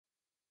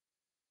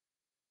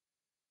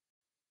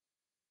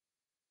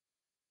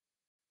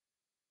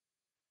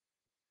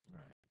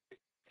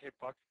Hey,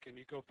 Buck, can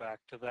you go back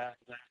to that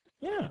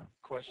Yeah,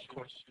 question?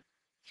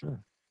 sure.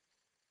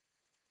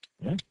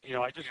 Yeah.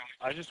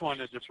 I just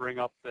wanted to bring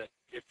up that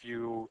if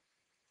you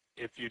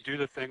do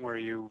the thing where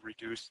you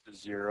reduce the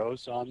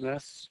zeros on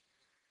this,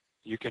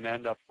 you can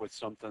end up with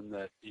something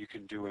that you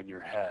can do in your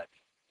head.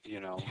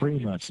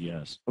 Pretty much,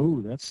 yes.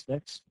 Oh, that's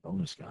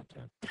bonus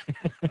content.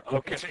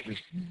 Okay.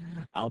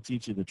 I'll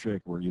teach you the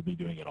trick where you'll be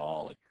doing it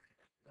all.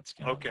 That's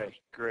kind of Okay,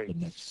 great. the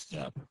next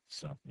step.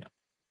 So, yeah.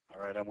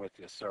 All right, I'm with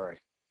you. Sorry.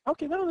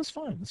 Okay, no, that's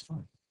fine. That's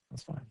fine.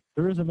 That's fine.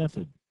 There is a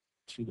method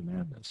to the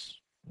madness.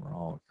 We're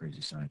all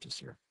crazy scientists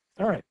here.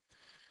 All right.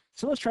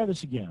 So let's try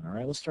this again. All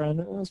right. Let's try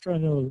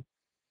another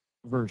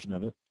version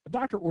of it. A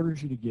doctor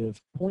orders you to give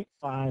zero point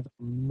 0.5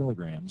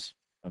 milligrams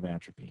of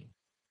atropine.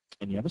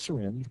 And you have a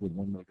syringe with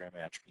 1 milligram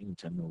of atropine and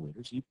 10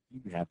 milliliters. You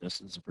have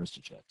this as a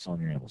Bristol check. It's on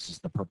your ambulance. This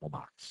is the purple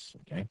box.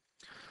 Okay.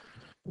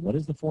 What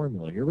is the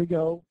formula? Here we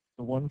go.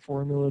 The one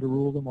formula to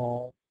rule them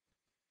all.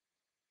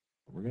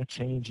 We're going to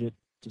change it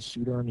to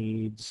suit our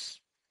needs.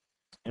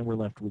 And we're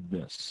left with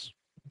this.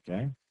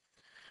 Okay.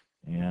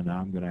 And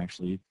I'm going to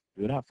actually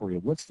do it out for you.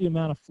 What's the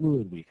amount of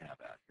fluid we have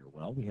out here?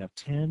 Well, we have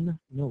 10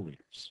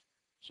 milliliters.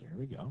 So here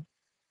we go.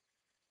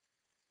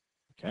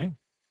 Okay.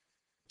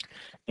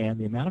 And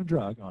the amount of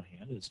drug on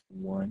hand is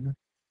 1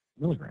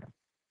 milligram.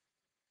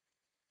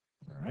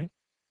 All right.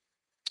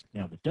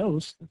 Now, the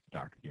dose that the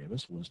doctor gave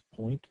us was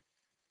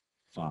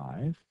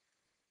 0.5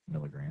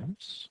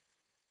 milligrams.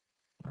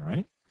 All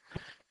right.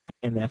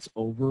 And that's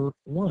over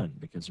 1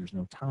 because there's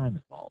no time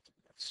involved in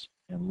this.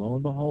 And lo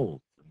and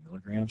behold, the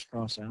milligrams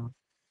cross out.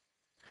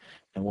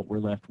 And what we're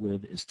left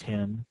with is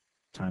 10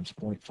 times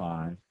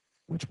 0.5,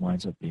 which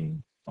winds up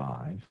being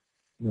 5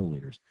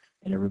 milliliters.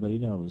 And everybody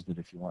knows that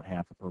if you want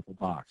half a purple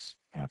box,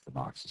 half the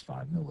box is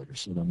 5 milliliters.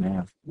 So the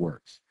math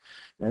works.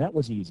 Now, that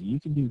was easy. You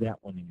can do that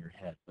one in your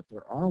head, but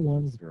there are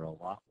ones that are a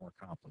lot more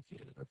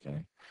complicated,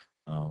 okay?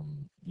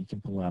 You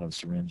can pull out a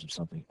syringe of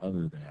something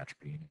other than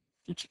atropine and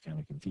get you kind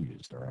of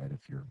confused, all right?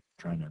 If you're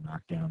trying to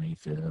knock down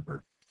AFib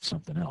or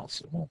something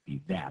else, it won't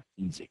be that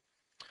easy.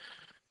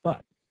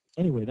 But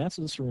anyway, that's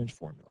the syringe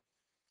formula.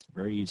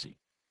 Very easy.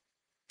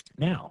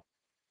 Now,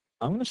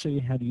 I'm going to show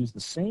you how to use the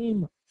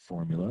same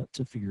formula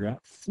to figure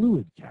out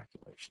fluid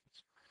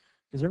calculations.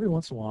 Because every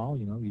once in a while,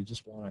 you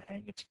just want to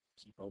hang it to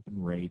keep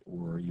open rate,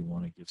 or you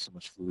want to give so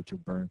much fluid to a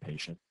burn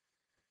patient.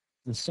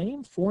 The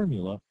same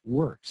formula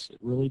works. It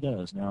really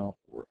does. Now,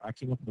 I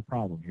came up with a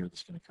problem here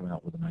that's going to come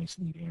out with a nice,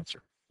 neat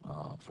answer,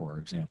 for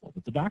example.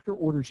 But the doctor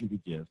orders you to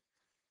give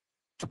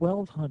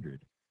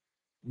 1,200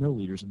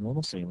 milliliters of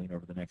normal saline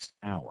over the next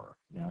hour.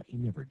 Now, you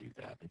never do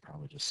that. They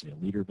probably just say a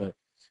liter, but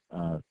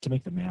to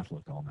make the math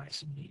look all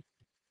nice and neat,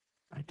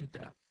 I did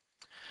that.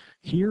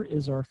 Here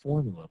is our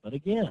formula. But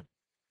again,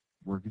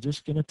 we're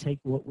just going to take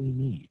what we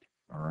need,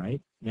 all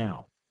right?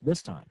 Now,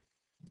 this time,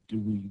 do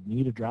we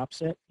need a drop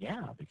set?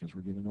 Yeah, because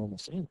we're giving normal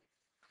saline.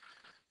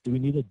 Do we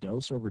need a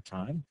dose over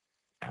time?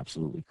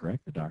 Absolutely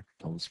correct. The doctor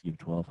told us to give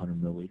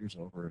 1,200 milliliters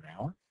over an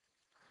hour.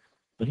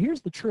 But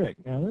here's the trick.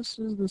 Now, this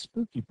is the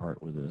spooky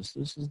part with this.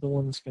 This is the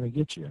one that's going to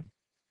get you.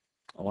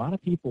 A lot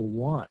of people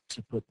want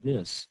to put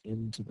this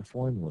into the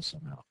formula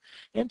somehow.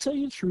 And tell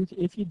you the truth,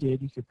 if you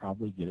did, you could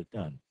probably get it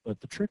done. But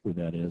the trick with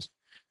that is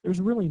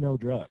there's really no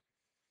drug.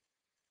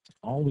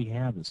 All we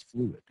have is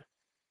fluid.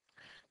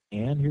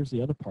 And here's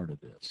the other part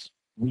of this.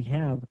 We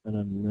have an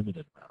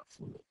unlimited amount of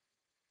fluid.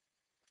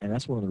 And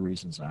that's one of the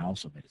reasons I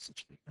also made it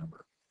such a big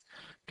number.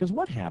 Because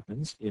what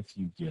happens if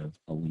you give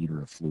a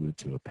liter of fluid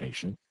to a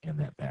patient and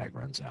that bag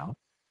runs out?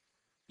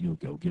 You'll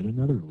go get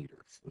another liter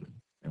of fluid.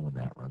 And when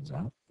that runs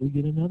out, we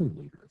get another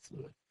liter of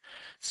fluid.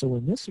 So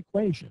in this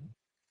equation,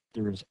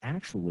 there is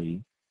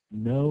actually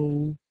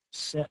no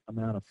set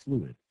amount of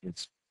fluid.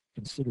 It's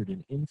considered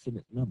an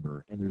infinite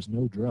number, and there's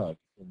no drug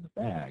in the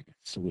bag,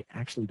 so we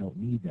actually don't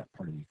need that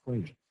part of the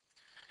equation.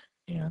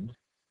 And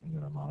I'm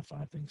going to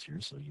modify things here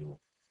so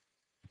you'll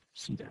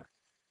see that.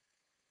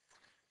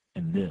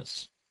 And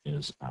this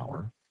is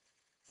our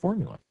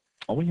formula.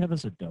 All we have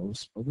is a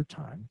dose over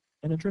time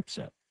and a drip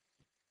set.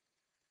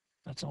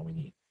 That's all we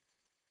need.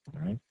 All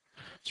right.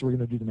 So we're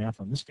going to do the math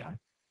on this guy.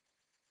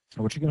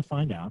 And what you're going to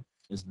find out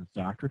is the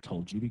doctor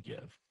told you to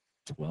give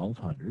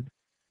 1,200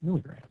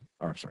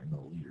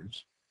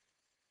 milliliters.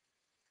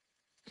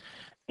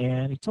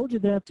 And he told you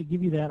that to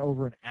give you that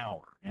over an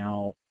hour.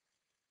 Now,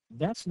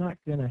 that's not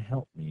going to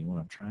help me when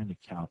I'm trying to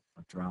count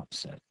a drop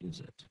set, is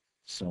it?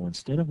 So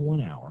instead of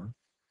 1 hour,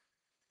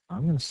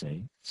 I'm going to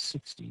say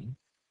 60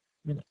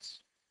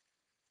 minutes.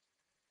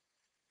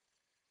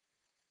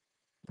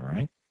 All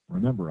right?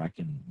 Remember, I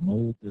can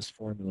mold this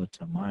formula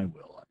to my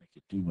will. I make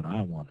it do what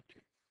I want to do.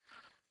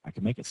 I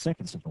can make it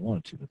seconds if I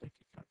wanted to, but they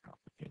get kind of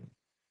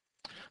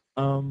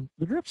complicated.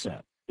 The drip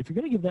set. If you're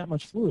going to give that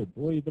much fluid,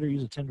 boy, you better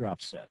use a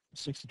 10-drop set. A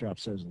 60-drop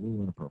set is a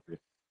little inappropriate.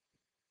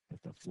 You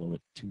have to flow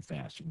it too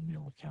fast. You won't be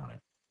able to count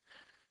it.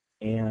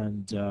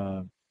 And,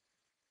 of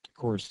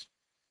course,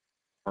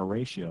 our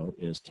ratio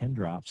is 10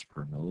 drops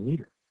per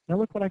milliliter. Now,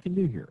 look what I can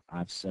do here.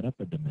 I've set up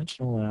a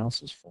dimensional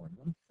analysis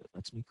formula that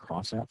lets me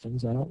cross out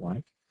things I don't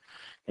like.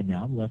 And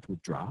now I'm left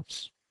with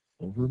drops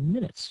over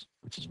minutes,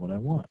 which is what I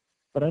want.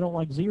 But I don't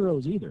like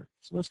zeros either,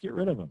 so let's get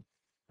rid of them.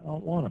 I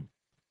don't want them,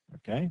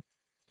 okay?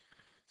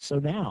 So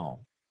now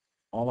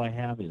all I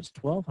have is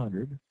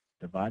 1,200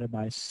 divided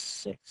by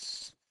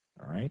 6,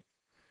 all right,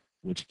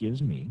 which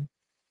gives me,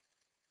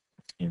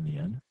 in the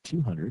end,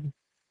 200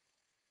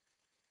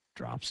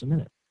 drops a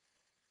minute,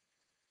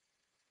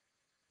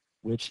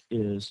 which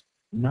is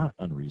not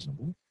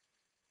unreasonable.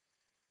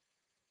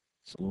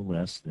 It's a little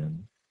less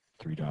than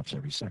 3 drops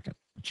every second,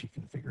 which you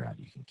can figure out.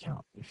 You can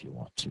count if you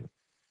want to,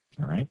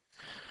 all right?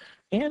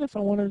 And if I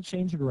wanted to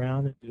change it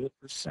around and do it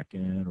per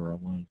second, or I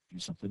want to do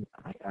something,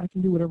 I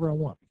can do whatever I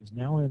want because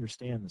now I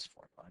understand this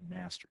formula. I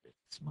mastered it.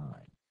 It's mine.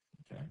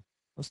 Okay.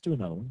 Let's do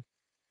another one.